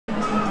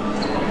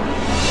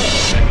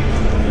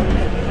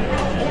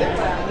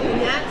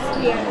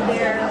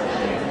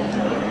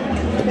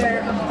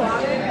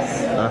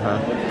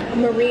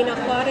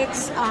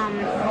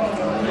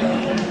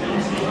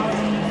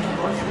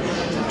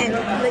And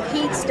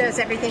Lakeith's does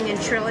everything in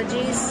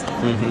trilogies.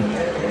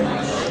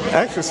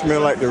 Actually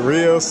smell like the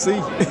real sea.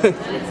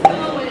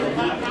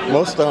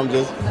 Most of them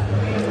just.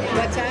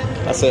 What's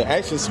that? I said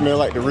actually smell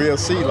like the real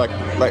sea, like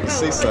the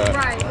seaside.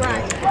 Right.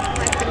 Like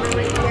the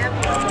marine, yep.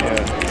 Yeah.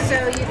 So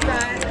you've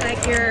got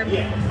like your.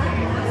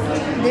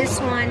 This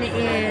one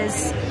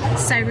is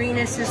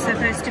Sirenus is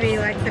supposed to be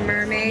like the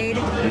mermaid.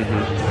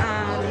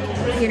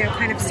 You know,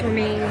 kind of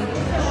swimming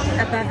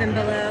above and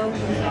below,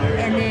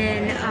 and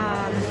then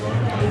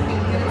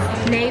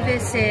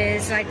Navis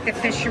is like the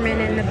fisherman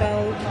in the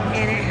boat,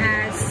 and it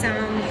has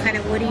some kind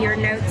of woodier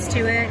notes to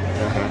it.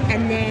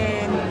 And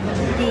then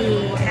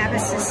the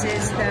Abyssus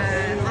is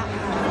the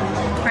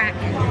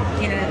kraken,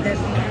 you know, the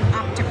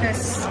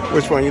octopus.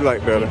 Which one you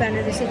like better?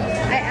 Under the sea.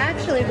 I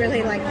actually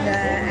really like the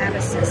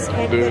Abyssus.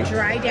 The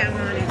dry down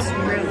on it's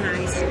real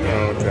nice.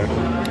 Oh, okay.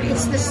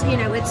 It's this, you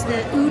know, it's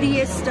the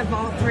oodiest of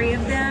all three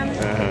of them,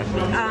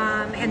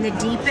 and the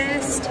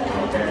deepest.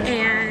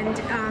 And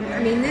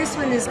I mean, this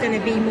one is going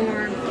to be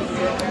more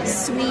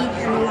sweet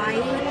and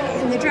light.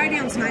 And the dry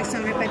down's nice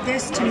on it, but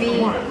this, to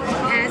me,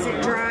 as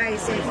it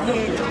dries, it's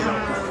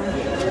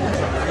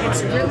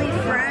really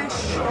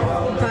fresh,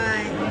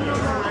 but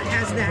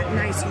has that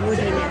nice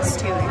woodiness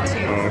to it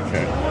too. Oh,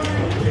 okay.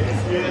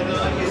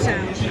 So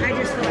I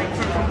just feel like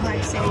for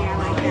complexity, I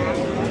like that.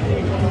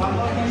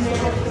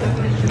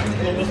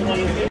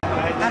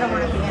 I don't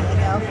want to be in it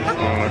though.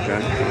 Oh,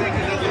 okay.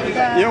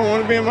 You don't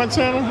want to be in my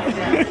channel?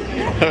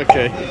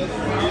 Okay.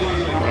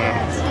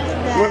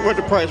 What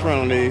the price run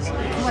on these?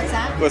 What's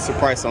that? What's the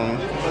price on them?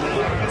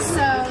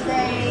 So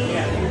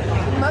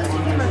most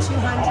of them are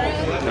 200.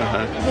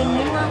 The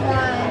newer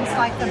ones,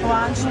 like the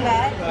Blanche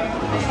Bette,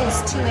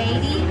 is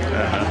 280.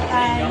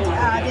 And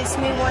this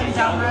new one,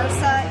 Del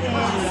Rosa,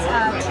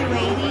 is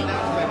 280.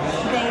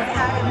 They've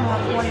added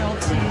more oil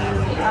to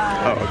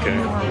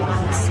newer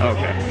ones.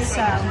 Okay.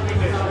 So,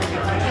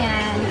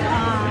 and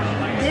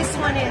this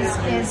one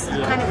is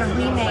kind of a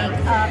remake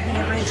of the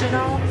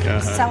original,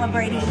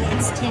 celebrating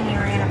its 10-year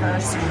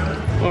anniversary.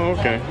 Oh,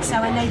 okay. So,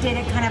 and they did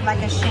it kind of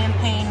like a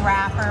champagne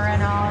wrapper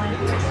and all.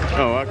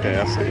 Oh, okay.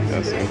 I see.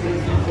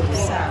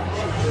 So.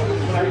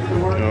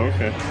 Oh,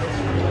 okay.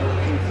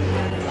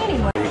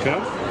 Anyway. There we go.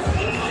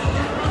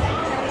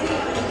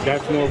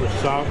 That's more of a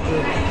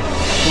softer,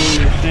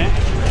 cleaner scent.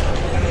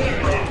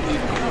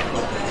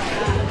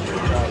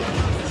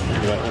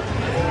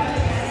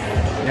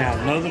 Now,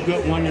 another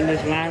good one in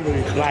this line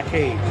is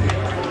Blockade.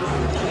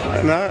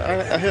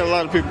 Now, I hear a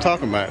lot of people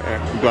talking about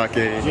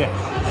Blockade. Yeah.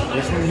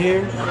 This one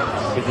here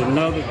is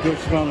another good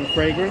smelling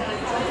fragrance.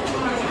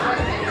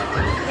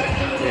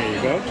 There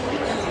you go.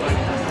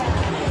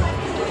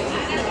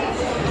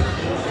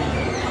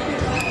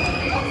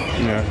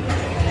 Yeah.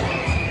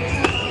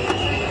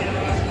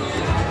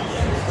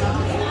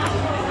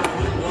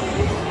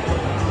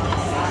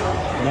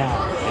 Now,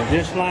 in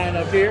this line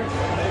up here,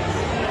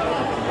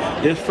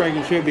 this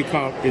fragrance here is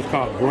called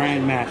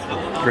Grandmaster.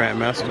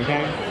 Grandmaster.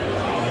 Okay.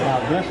 Now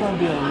this one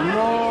be a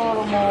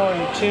little more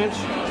intense,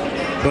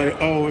 but it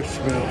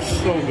smells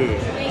so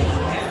good,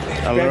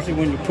 especially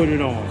when you put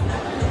it on.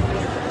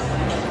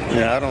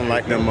 Yeah, I don't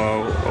like them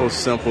old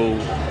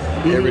simple,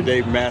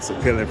 everyday mass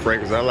appealing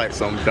fragrances. I like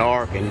something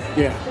dark and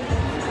yeah,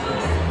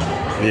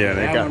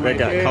 they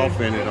got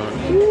coffee in it on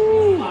it.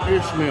 Woo,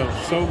 it smells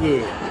so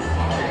good.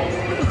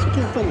 But you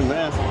can't put the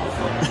mask on.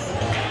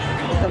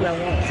 Because I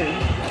want to.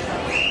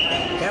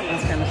 That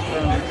one's kind of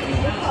strong.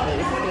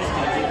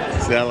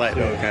 See, I like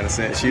those kind of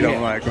scents. She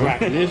don't like them. Right.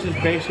 This is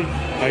basically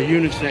a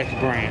unisex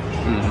brand.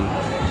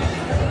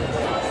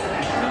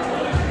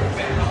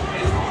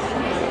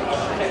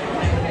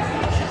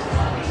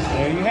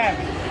 There you have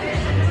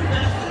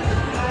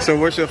it. So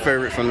what's your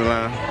favorite from the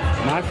line?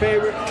 My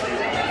favorite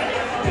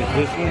is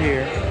this one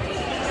here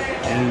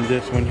and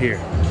this one here.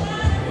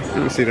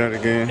 Let me see that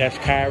again. That's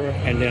Kyra,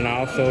 and then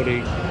also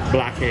the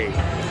Blockade.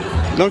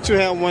 Don't you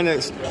have one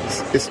that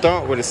it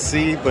start with a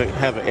C but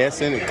have an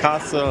S in it,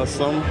 Casa or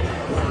something?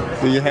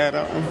 Do you have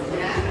that one?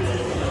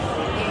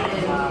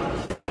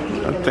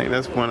 I think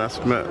that's one I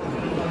smelled.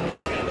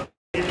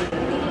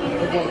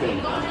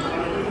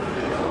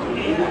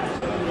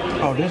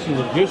 Oh, this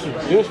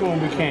one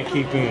we can't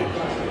keep in.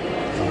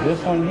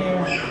 This one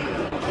here.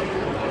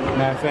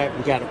 Matter of fact,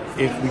 we got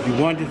if you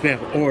want this, we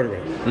have to order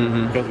it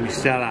because we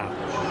sell out.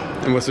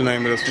 And what's the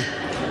name of this one?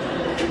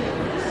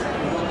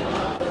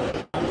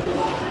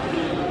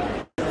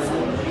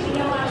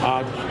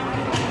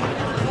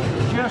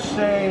 Just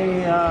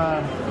say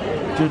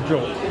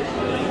Jojo.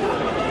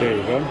 There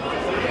you go.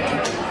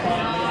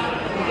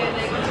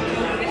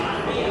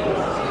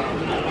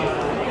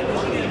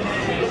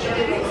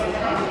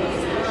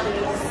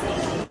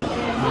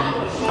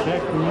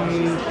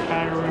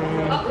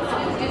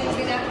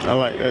 I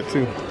like that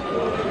too.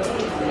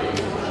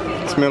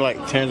 It smells like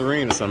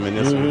tangerine or something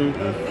in this one.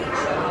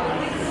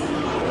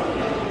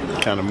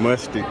 Kind of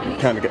musty,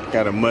 kind of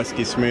got a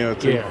musky smell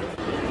too. Yeah.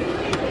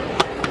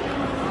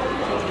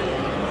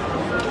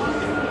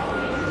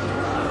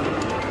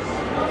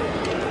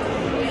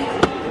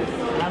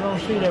 I don't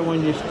see that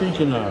one you're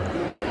speaking of?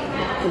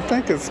 I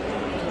think it's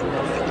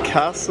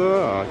Casa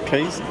or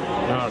Case.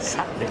 No,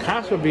 the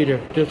Casa would be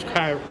just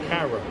Cairo.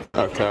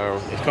 Oh,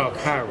 Cairo. It's called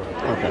Cairo.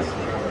 Okay.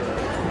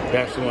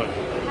 That's the one.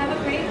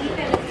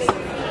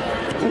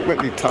 What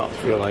these tops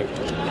feel like?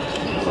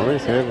 Oh,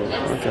 it's heavy.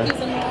 Okay.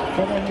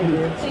 Come on in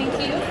here. Thank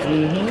you.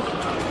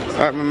 Mm-hmm. All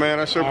right, my man.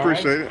 I sure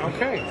appreciate it.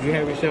 Okay. You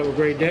have yourself a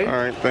great day. All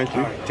right. Thank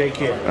you. All right. Take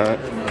care. All right.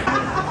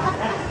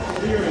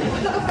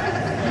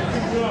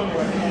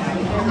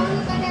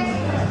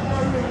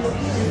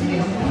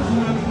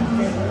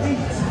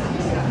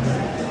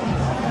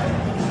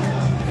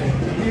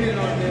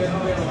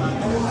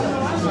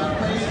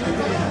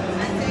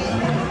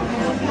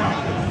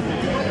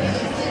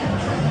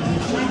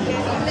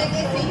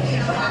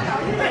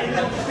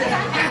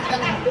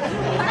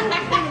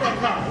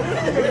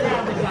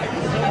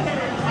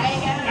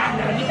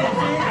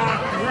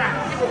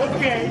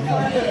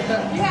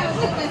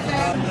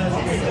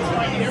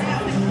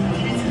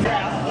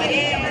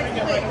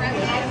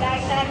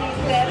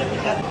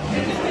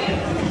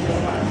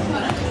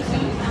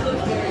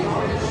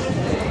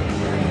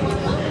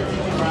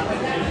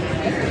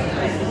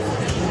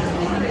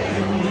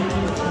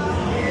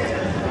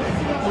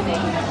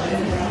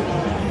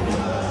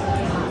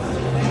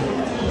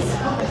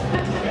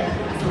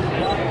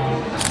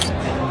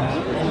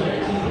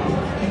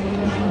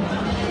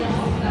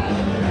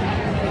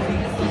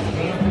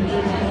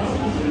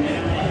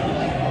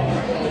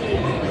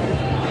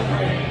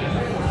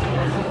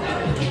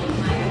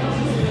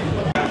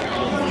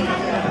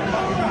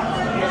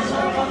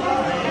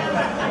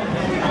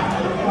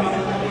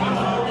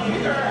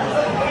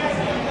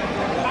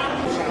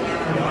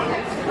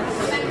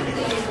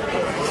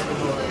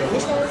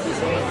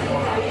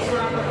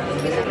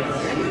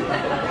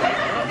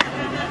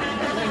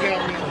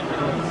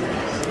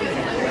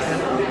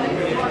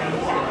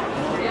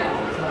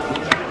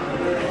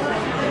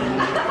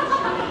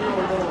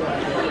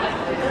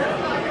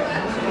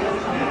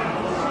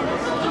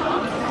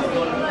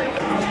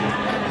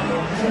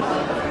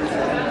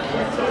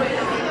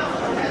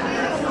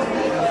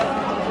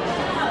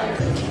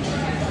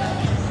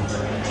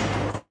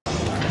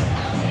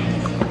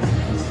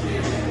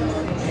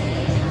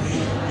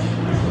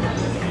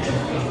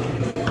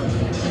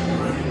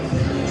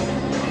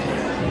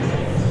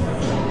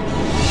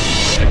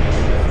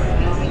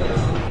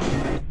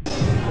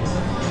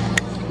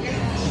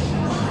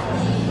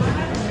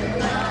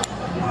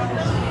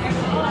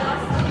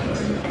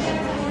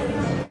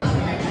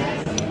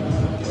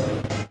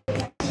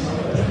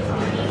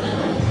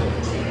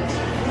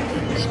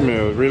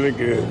 Smells really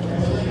good.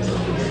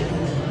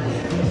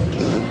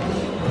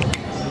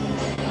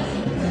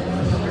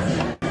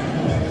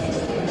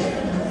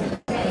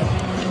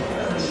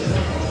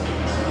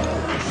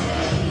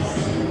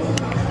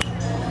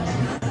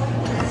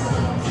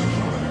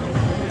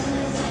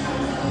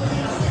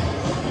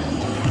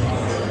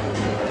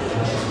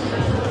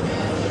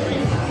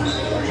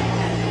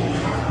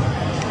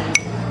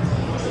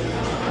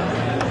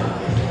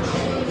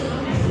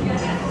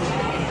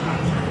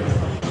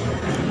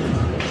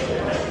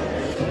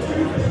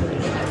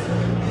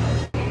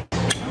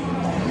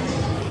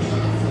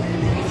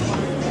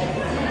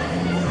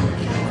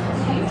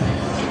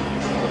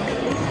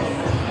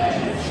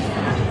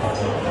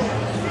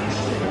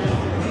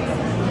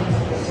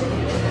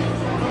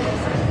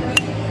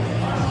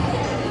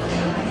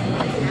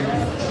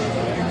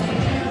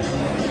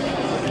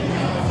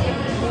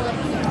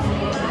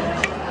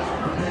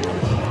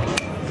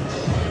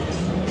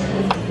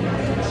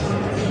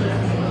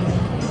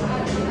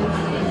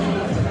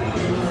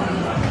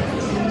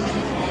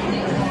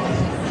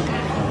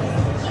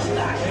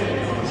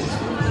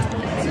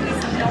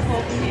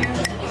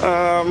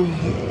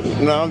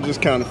 No, I'm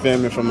just kind of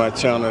filming for my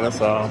channel,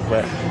 that's all.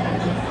 But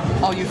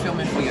oh, you're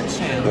filming for your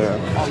channel? Yeah.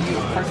 Oh, you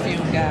a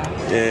perfume guy?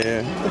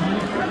 Yeah.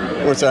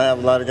 Which I have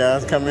a lot of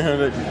guys coming here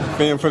that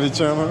film for the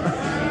channel. But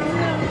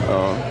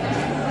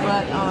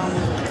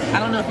I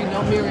don't know if you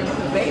know Miriam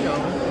Cavado.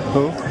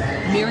 Who?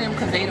 Miriam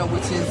Cavado,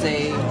 which is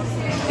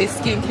it's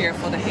skincare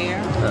for the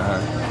hair.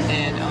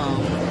 And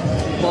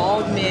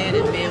bald men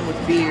and men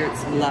with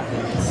beards love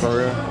it. For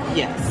real?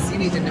 Yes, you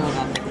need to know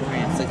about that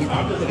brand, so you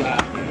can put it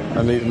out there.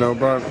 I need to know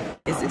about it.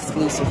 It's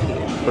exclusive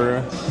here. For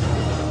real?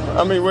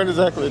 I mean, what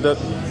exactly does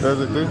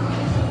it do?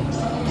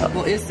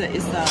 Well, it's a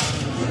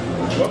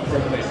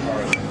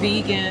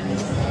vegan,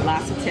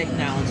 lots of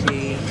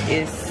technology.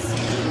 It's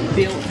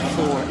built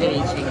for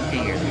aging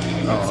hair.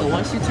 So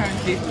once you turn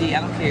 50,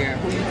 I don't care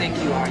who you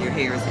think you are, your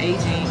hair is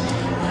aging,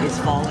 it's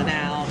falling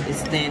out,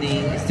 it's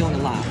thinning, it's doing a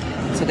lot.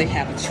 So they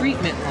have a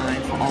treatment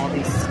line for all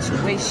these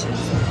situations.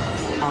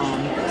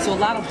 So a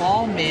lot of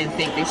bald men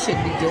think they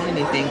shouldn't be doing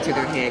anything to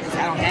their hair because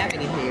I don't have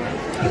any hair,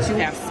 but you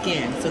have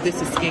skin. So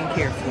this is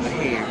skincare for the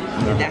hair.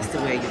 That's the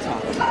way you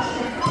talk about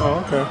it.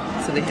 Oh, okay.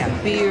 So they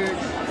have beard,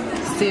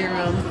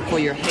 serum for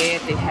your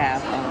head. They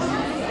have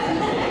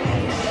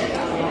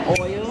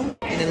oil,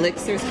 and then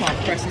elixir. It's called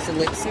Precious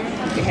Elixir.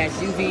 It has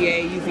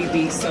UVA,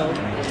 UVB, so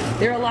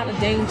there are a lot of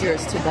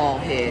dangers to bald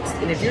heads.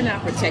 And if you're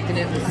not protecting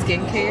it with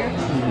skincare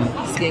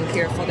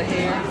for the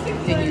hair,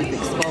 then you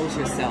expose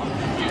yourself to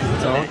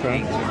that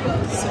danger.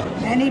 So.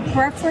 Any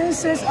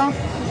preferences of,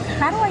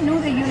 how do I know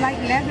that you like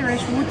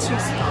leatherish, woodsy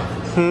stuff?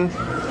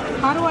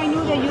 How do I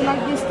know that you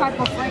like this type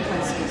of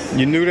fragrances?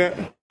 You knew that?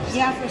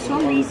 Yeah, for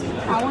some reason.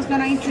 I was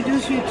gonna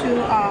introduce you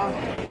to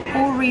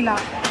Orilla.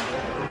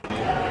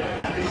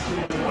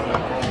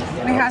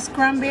 It has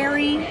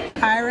cranberry,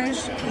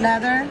 Irish,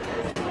 leather.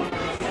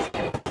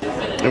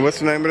 And what's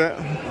the name of that?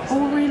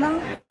 Orilla.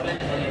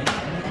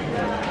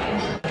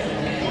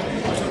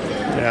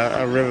 Yeah,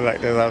 I really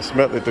like that. I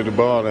smelled it through the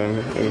bottle and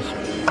it was...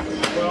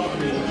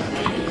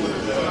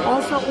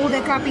 Also, Eau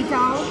de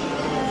Capital.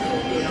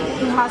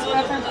 It has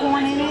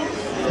peppercorn in it.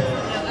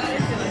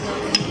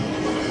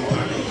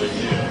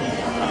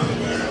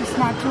 It's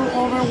not too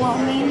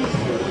overwhelming.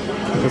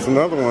 There's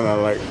another one I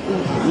like.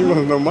 You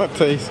must know my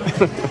taste.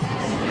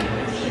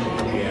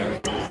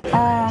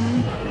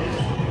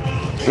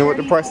 And what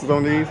the price is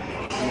on these? $220.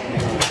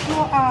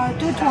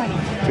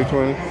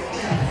 $220.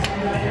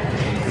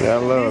 Yeah, I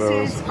love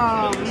those. This is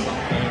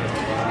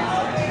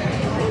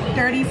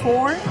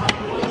 34.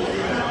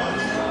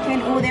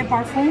 And Eau de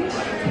Parfum.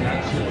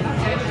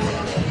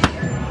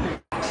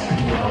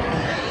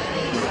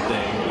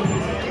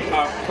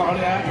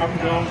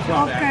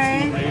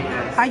 Okay.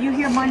 Are you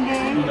here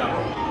Monday?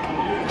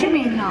 What do you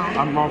mean no?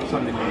 I'm off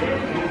Sunday.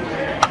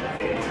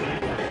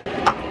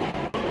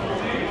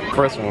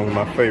 First one was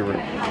my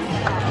favorite.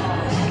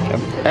 I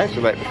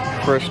actually like the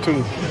first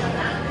two.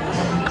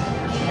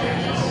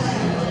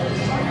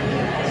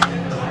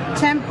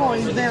 Tempo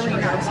is very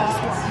nice.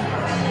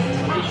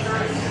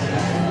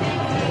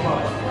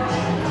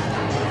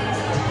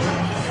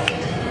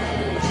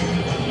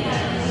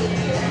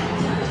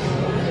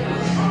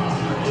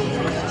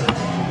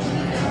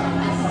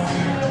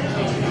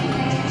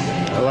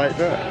 I like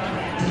that.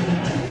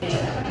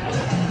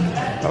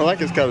 I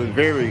like it because it's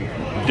very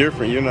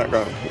different. You're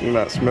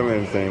not smelling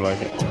anything like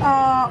it.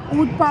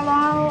 Oud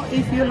Palau,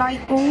 if you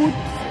like oud.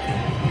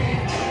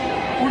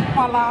 Oud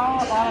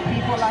Palau, a lot of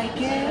people like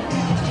it.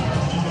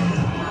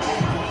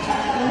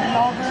 Oud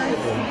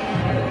lovers.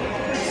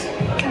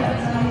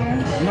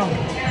 No.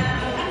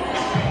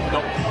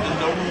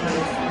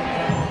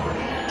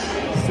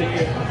 See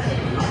it.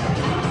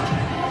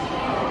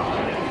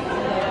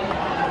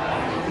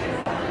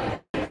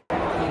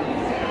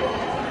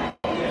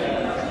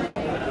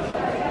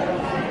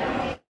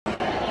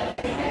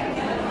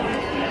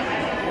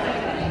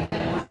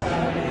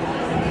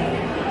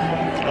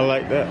 I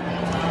like that.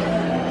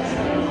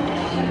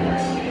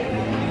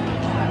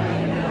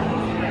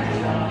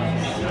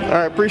 All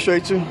right,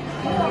 appreciate you.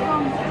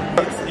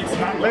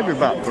 Maybe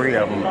about 3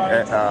 of them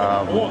at,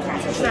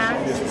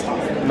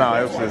 no,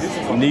 it was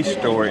this niche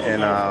store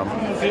in,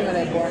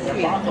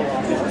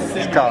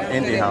 it's called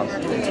Indie House.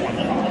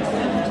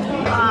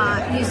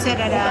 You said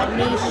at a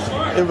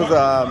niche. It was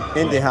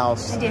Indie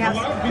House. Indie House?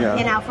 Yeah.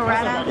 In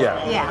Alpharetta?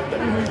 Yeah. Yeah.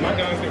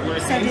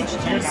 So did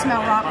you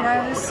smell rock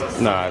rose?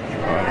 No.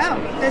 Oh,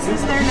 this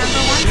is their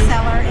 #1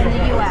 seller in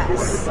the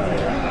U.S.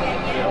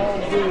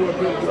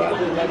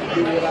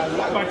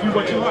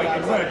 What you like,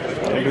 exactly.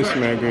 It do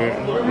smell good.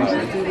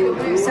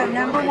 So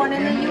 #1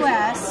 in the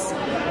U.S.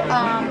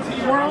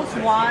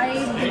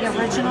 Worldwide, the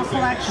original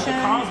collection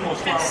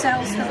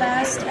sells the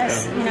best,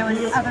 as you know,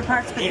 in other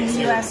parts, but in the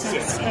U.S.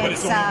 it's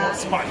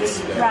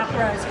rock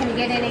rose. Can you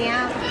get any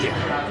out?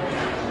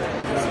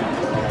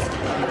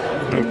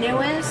 The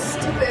newest.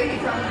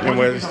 And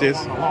what is this?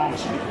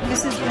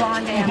 This is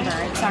blonde amber.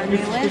 It's our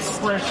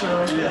newest. And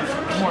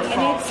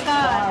it's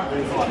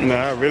got. No,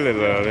 I really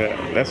love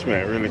that. That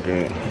smells really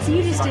good. So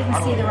you just didn't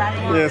see the right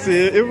one. Yeah,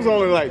 see, it was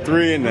only like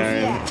 3 in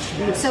there. Yeah.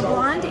 So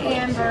blonde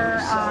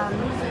amber,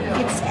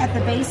 it's at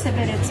the base of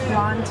it, it's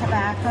blonde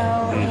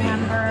tobacco,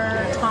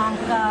 amber,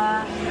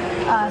 tonka.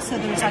 So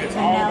there's like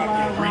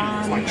vanilla,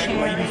 rum,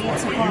 cherry.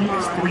 It's a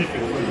gourmand.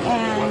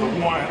 And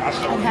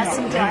it has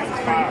some dried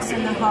fruits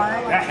in the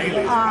heart.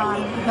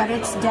 But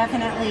it's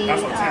definitely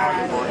like a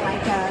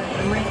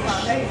rich,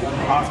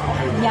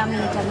 yummy,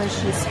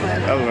 delicious fruit.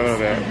 I love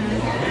that.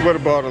 What a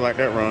bottle like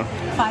that, Ron?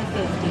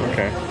 $5.50.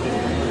 Okay.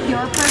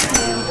 Pure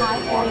perfume,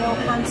 high oil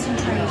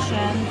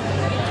concentration,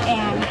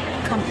 and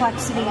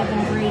complexity of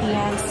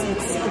ingredients.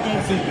 It's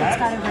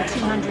got over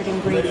 200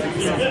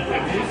 ingredients.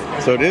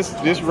 So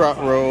this rock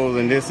rose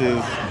and this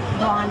is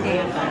Blonde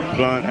amber.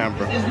 blonde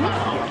amber.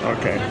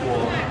 Okay.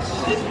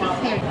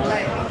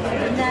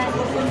 And then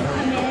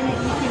come in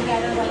and you can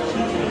get her like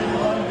you do.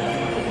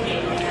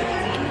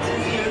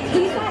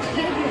 He's not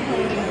kidding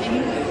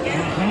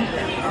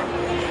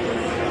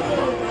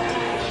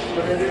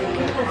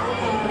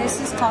This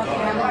is called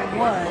amber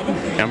wood.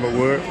 Amber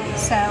wood.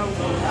 So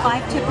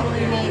 5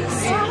 typically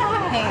makes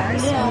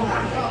pairs.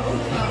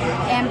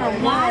 Amber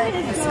wood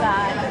has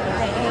got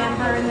the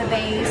amber in the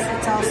base.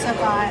 It's also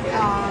got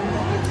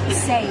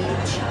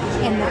sage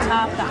in the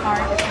top, the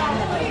heart,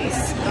 and the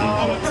base.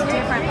 And it's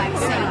different, like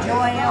sage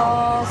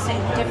oil,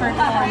 different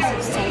forms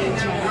of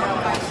sage.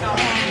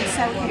 And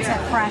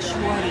fresh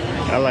woody.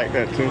 I like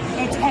that too.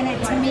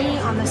 To me,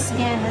 on the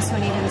skin, this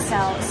one even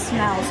smells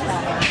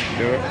better.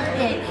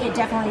 It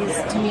definitely is,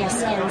 to me, a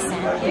skin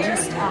scent. It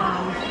just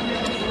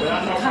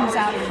it comes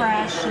out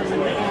fresh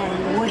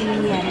and woody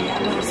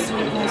and a little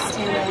sweetness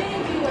to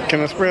it. Can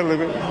I spray a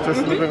little bit?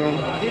 Just a little bit on?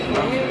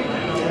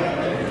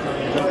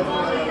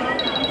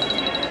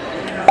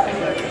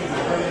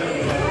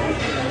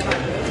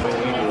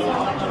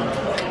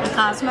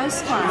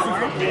 Cosmos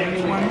flower,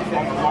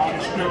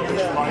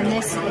 and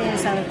this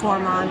is a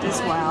gourmand as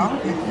well.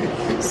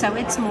 So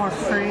it's more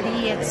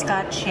fruity. It's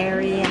got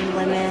cherry and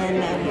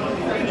lemon, and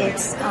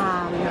it's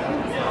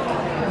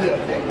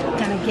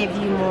going to give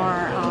you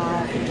more.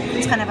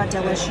 It's kind of a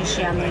delicious,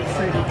 yummy,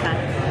 fruity kind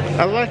of.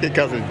 I like it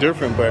because it's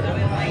different, but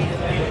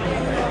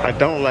I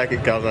don't like it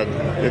because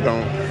it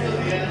don't.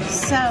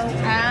 So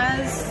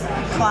as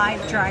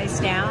Clive dries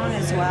down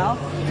as well,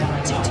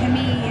 to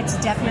me, it's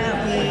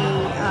definitely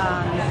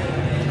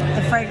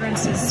the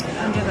fragrances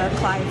under the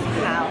Clive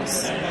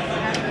house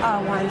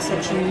are ones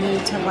that you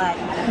need to let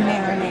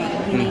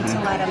marinate. You need to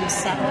let them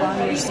settle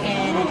on your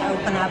skin and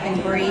open up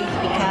and breathe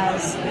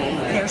because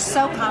they're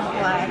so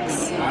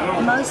complex.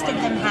 Most of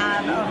them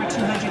have over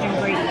 200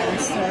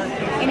 ingredients. They're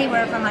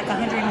anywhere from like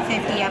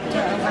 150 up to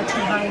over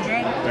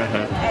 200.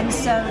 And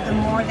so the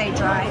more they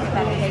dry, the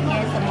better they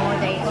get, the more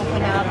they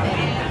open up,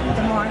 and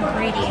the more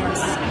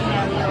ingredients,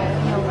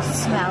 you'll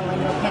smell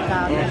and you'll pick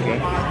up.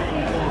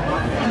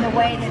 And the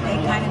way that they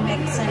kind of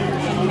mix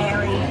and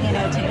marry,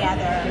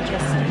 together,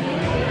 just.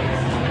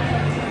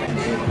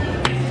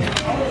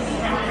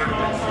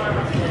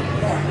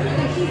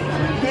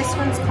 This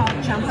one's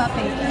called Jump Up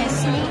and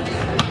Kiss Me.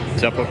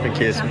 Jump Up and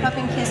Kiss Me. Jump Up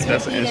and Kiss Me.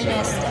 That's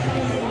Hedonistic.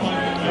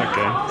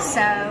 Okay.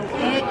 So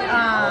it,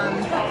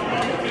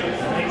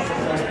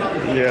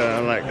 yeah, I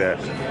like that.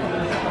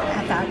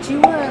 I thought you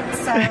would.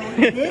 So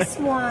this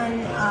one,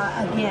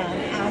 again,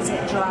 as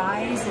it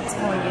dries, it's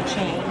going to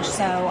change.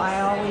 So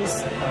I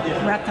always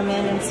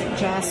recommend and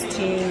suggest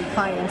to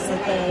clients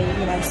that they,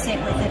 sit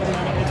with it a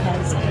minute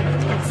because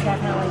it's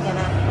definitely going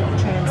to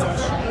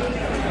transition.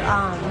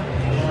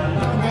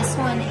 This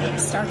one, it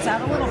starts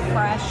out a little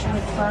fresh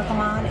with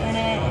bergamot in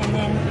it,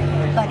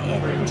 but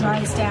it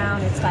dries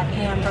down. It's got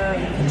amber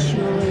and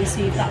patchouli, so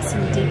you've got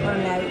some deeper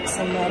notes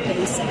in the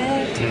base of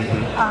it.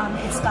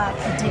 It's got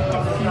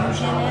addictive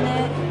fusion in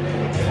it,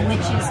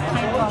 which is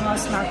kind of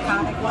almost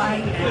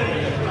narcotic-like.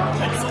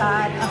 It's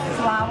got a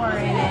flower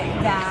in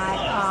it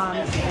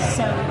that,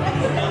 so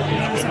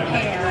there's a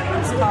pair.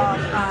 It's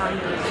called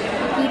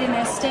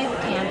hedonistic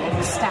and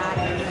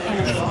ecstatic, and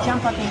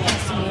Jump Up and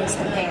Kiss Me is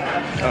the pair.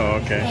 Oh,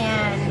 okay.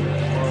 And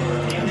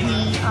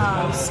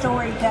the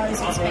story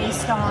goes, it's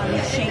based on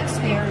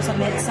Shakespeare's A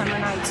Midsummer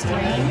Night's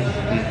Dream.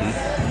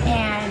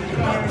 And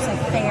there's a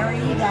fairy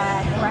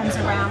that runs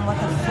around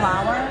with a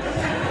flower,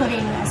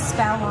 putting a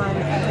spell on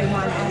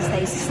everyone as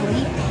they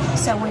sleep.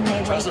 So when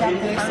they wake up,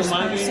 the first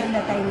person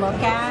that they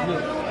look at,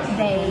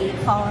 they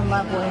fall in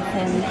love with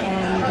and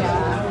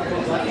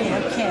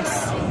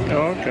kiss.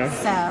 Oh, okay.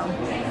 So,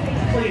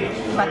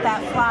 but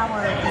that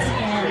flower is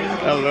in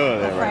I love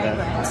that the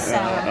fragrance. So I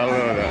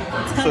love that.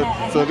 it's kind of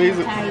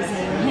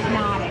hypnotizing,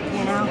 hypnotic,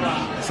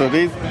 So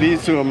these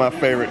two are my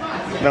favorite.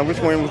 Now, which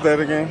one was that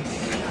again?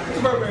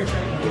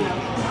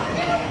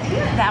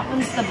 That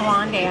one's the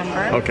blonde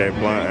amber. Okay,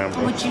 blonde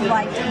amber. Which you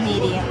liked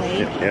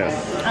immediately. Yeah.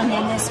 And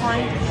then this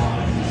one.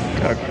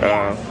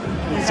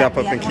 Jump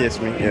Up and Kiss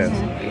Me. Yes.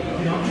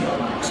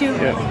 Two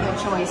really good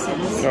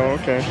choices. Oh,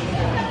 okay.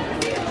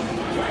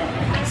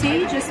 So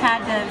you just had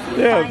to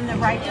find the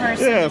right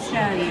person to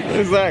show you.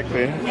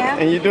 Exactly. Yeah.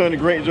 And you're doing a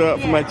great job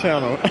for my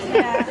channel.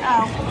 Yeah.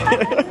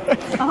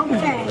 Oh.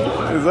 Okay.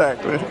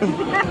 Exactly.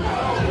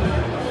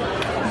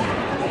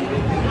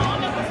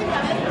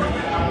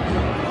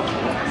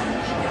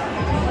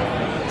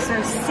 So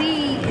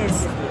C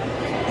is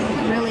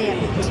really,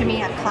 to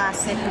me, a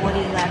classic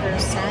woody leather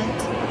scent.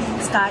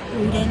 It's got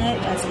oud in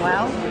it as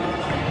well.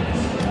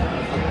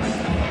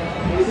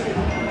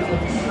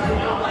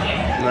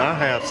 Now I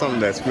have something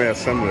that smells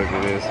similar to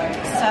this.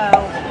 So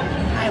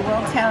I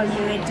will tell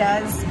you, it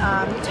does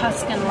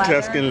Tuscan leather.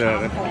 Tuscan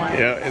leather.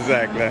 Yeah,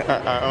 exactly.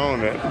 I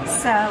own it.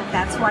 So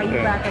that's why you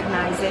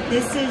recognize it.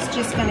 This is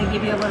just going to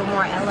give you a little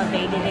more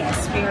elevated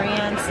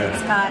experience.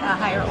 It's got a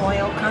higher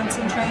oil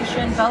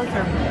concentration. Both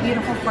are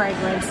beautiful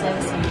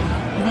fragrances.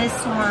 This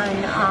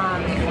one,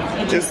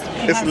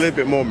 it's a little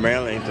bit more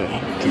manly to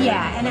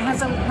yeah, and it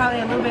has probably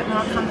a little bit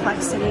more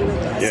complexity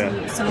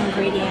with some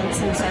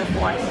ingredients and so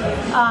forth.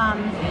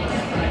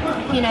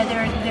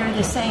 They're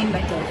the same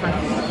but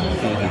different.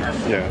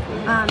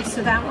 Yeah.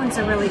 So that one's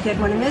a really good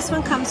one, and this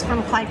one comes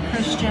from Clyde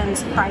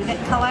Christian's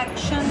private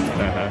collection.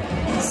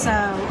 So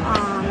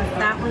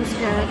that one's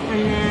good,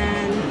 and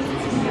then.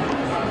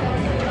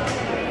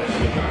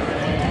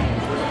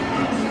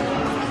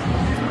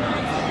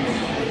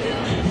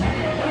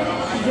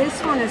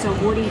 This one is a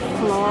woody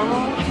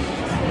floral.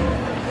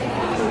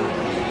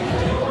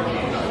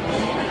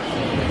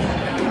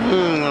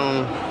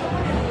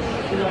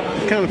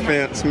 Kind of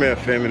smell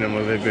feminine a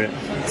little bit.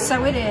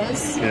 So it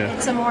is. Yeah.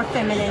 It's a more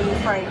feminine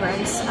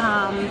fragrance,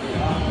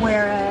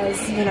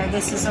 whereas, you know,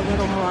 this is a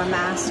little more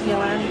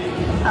masculine.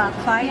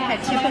 Clyde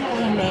had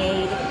typically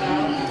made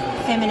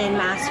feminine,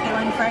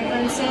 masculine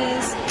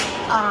fragrances.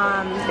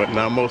 But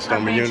now most of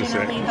them are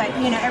unisex. But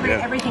you know,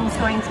 everything's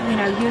going, you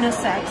know,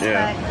 unisex.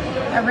 Yeah.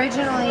 But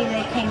originally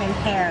they came in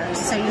pairs,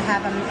 so you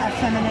have a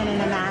feminine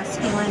and a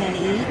masculine in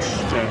each.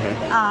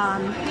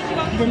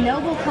 The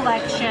Noble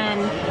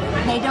collection,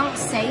 they don't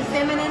say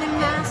feminine and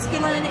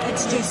masculine.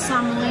 It's just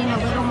some lean a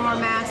little more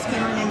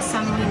masculine and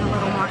some lean a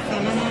little more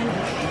feminine.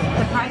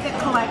 The Private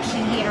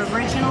collection, he had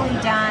originally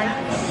done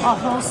a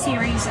whole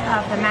series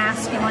of the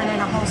masculine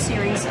and a whole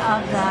series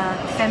of the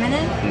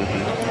feminine,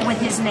 with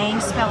his name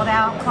spelled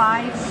out,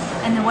 Clyde.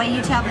 And the way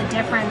you tell the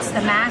difference,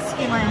 the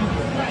masculine,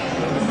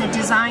 the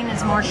design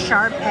is more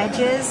sharp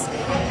edges,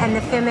 and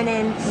the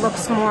feminine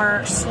looks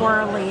more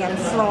swirly and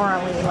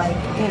florally, like,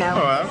 you know.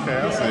 Oh, okay,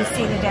 I see. You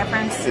see the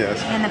difference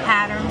in the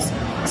patterns.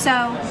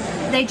 So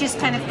they just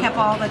kind of kept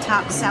all the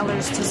top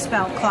sellers to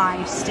spell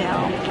Clyde still.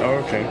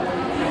 Oh, okay.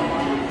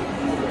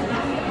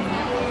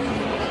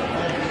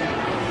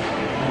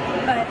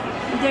 But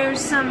there's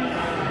some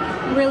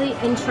really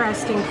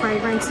interesting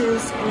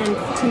fragrances, and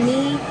to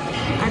me,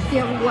 I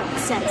feel what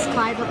sets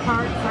Clyde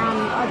apart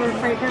from other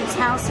fragrance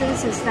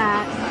houses is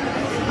that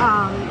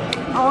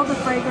all the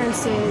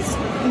fragrances,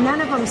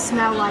 none of them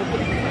smell like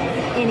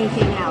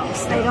anything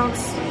else. They don't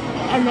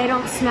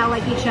smell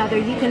like each other.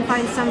 You can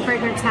find some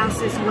fragrance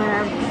houses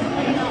where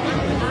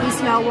you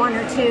smell one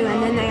or two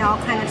and then they all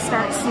kind of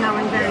start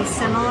smelling very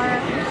similar.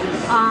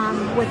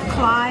 With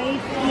Clyde,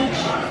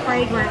 each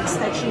fragrance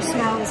that you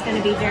smell is going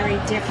to be very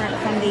different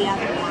from the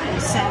other one.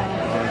 So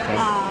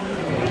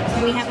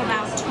we have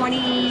about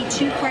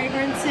 22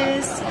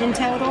 fragrances in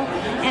total,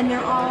 and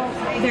they're all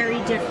very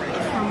different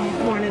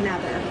from one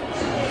another.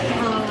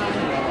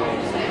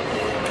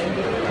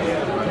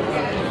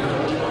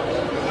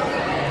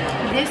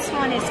 This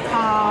one is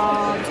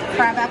called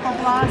Crabapple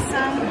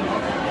Blossom,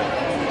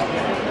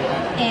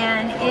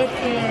 and it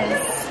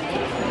is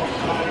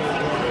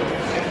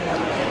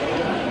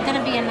going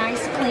to be a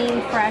nice,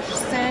 clean, fresh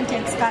scent.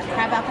 It's got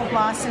crabapple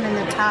blossom in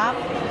the top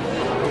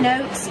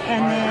notes,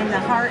 and then the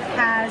heart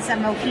has a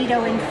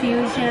mojito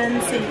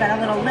infusion, so you've got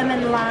a little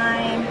lemon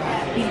lime,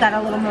 you've got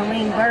a little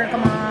marine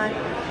bergamot.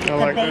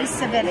 The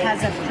base of it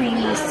has a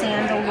creamy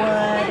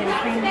sandalwood and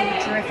creamy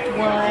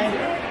driftwood.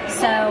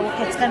 So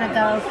it's going to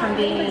go from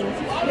being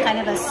kind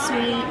of a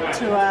sweet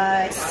to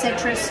a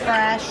citrus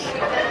fresh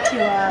to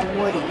a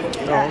woody,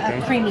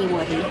 a creamy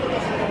woody. I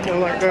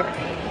like that.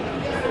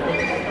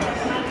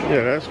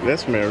 Yeah, that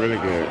smells really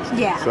good.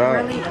 Yeah, so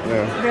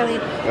really.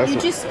 You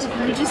just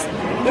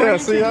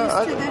see,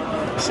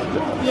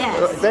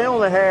 yes. They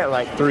only had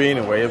like 3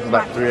 anyway. It was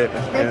like 3. They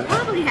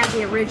probably had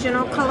the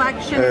original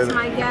collection, is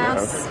my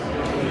guess.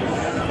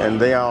 And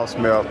they all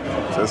smell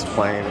just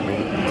plain to me.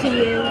 To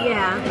you,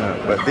 yeah.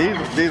 But these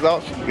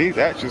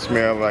actually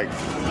smell like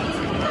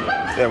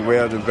they're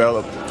well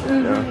developed.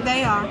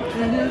 They are.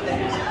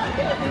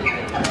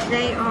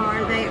 They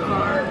are.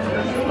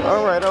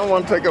 All right, I don't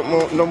want to take up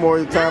no more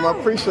of your time. I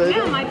appreciate it.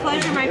 Yeah, my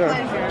pleasure, my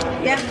pleasure.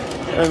 Yeah.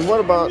 And what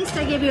about? At least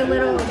I give you a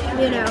little,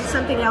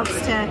 something else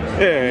to.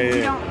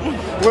 Yeah.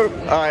 What?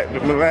 All right, the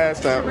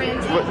last time.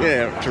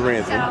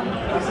 Tarantula. So,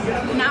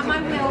 not my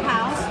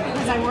wheelhouse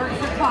because I work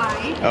for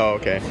Clyde. Oh,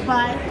 okay.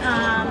 But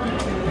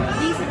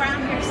he's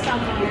around here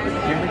somewhere.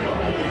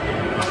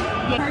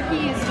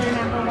 Turkey is their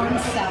 #1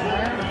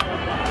 seller.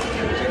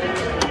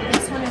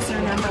 This one is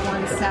their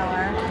 #1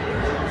 seller.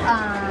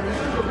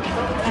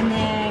 And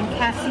then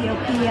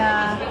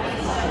Cassiopeia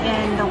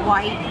in the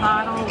white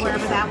bottle,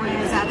 wherever that one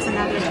is, that's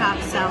another top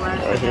seller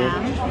for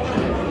them.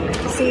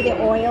 See the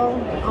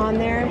oil on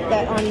there?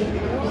 Yes.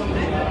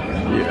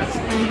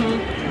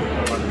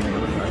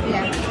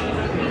 Yeah.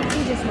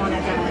 He just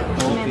wanted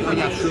some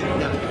information.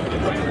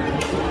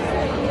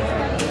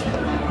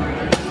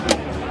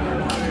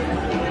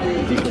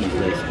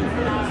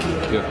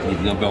 He's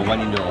 #1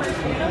 in Europe.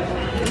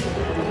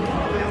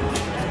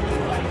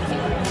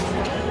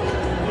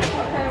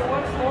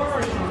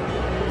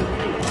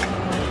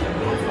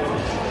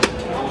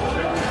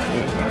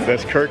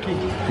 That's Kirky?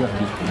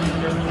 Kirky.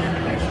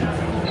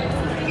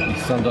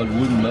 It's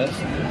sandalwood musk,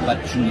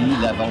 patchouli,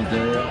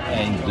 lavender,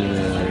 and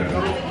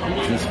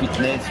the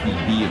sweetness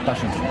will be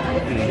passion fruit.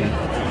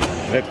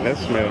 That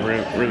smells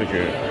really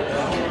good.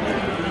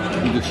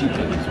 Leadership.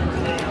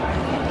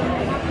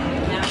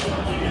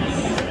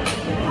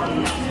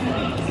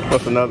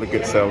 What's another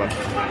good seller?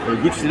 A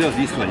good seller,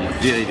 this one is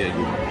very, very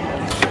good.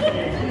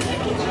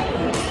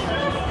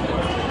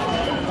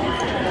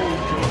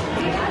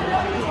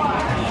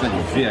 This one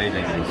is very,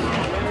 very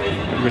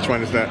nice. Which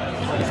one is that?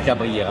 It's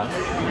Cabriera.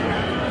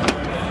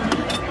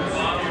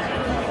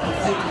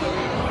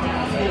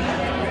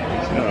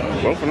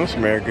 Both of them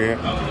smell good.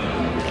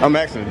 I'm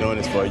actually doing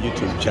this for a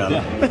YouTube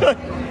channel.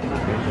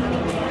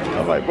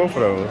 I like both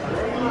of those.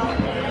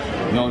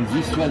 Now on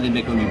this one, they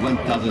make only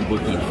 1,000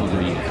 bottles for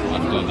the year.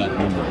 After that,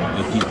 no more.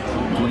 Until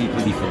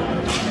 2024.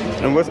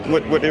 And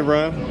what they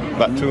run?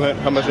 About 200?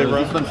 How much they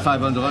run? This one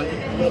 500,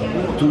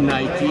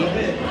 290,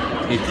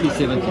 and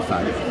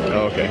 375.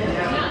 Oh, okay.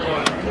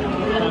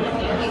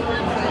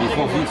 And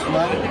for this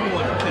one,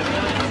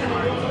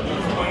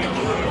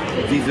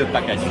 this is the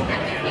packaging.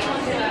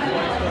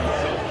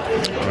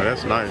 Oh,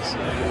 that's nice.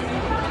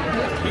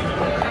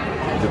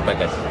 The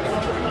packaging.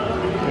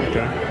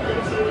 Okay.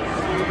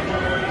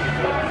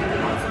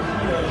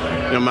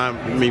 You don't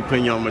mind me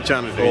putting you on my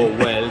channel today? Oh,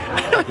 well,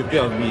 depend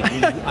on me.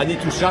 I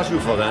need to charge you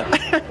for that.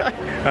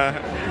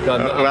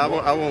 Well,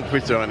 I won't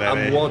put you on that.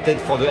 I'm wanted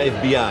for the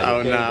FBI. Oh,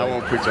 okay? no, I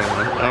won't put you on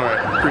that. All right,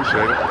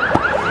 appreciate it.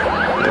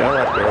 Yeah, all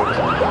right, girl.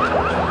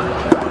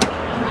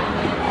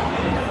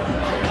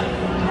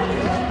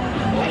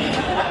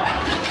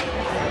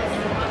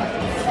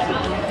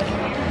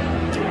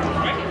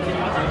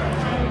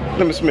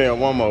 Let me smell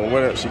one more.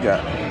 What else you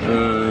got?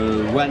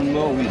 One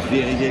more is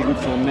very, very good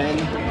for men.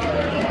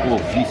 Oh,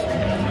 this one.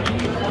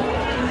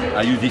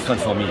 I use this one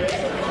for me.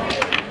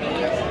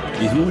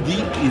 It's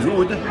woody, it's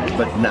wood,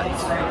 but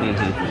nice. Very,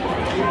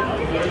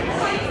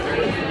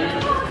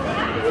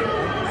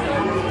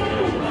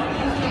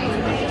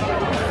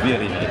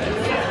 very nice.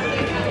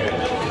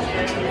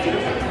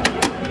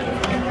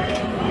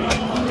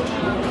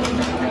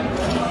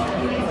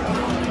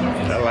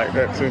 I like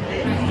that too.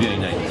 Very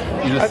nice.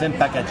 It's the same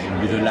packaging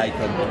with a light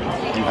on.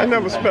 I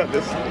never smelled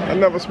this. I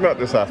never smelled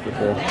this house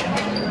before.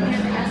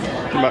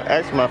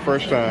 Actually, my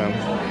first time,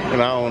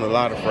 and I own a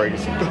lot of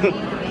fragrances.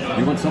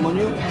 You want some on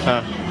you?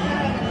 Huh?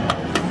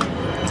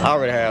 I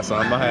already have some.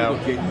 I have.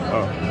 Okay.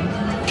 Oh.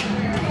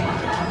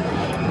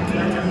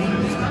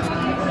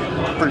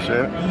 Appreciate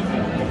it.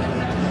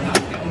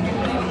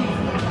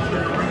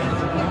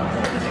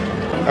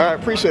 All right,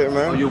 appreciate it,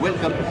 man. Oh, you're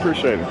welcome.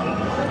 Appreciate it.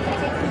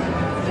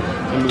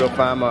 Let me go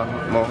find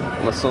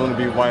my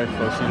soon-to-be wife,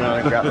 so she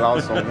done got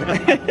lost on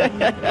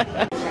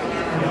me.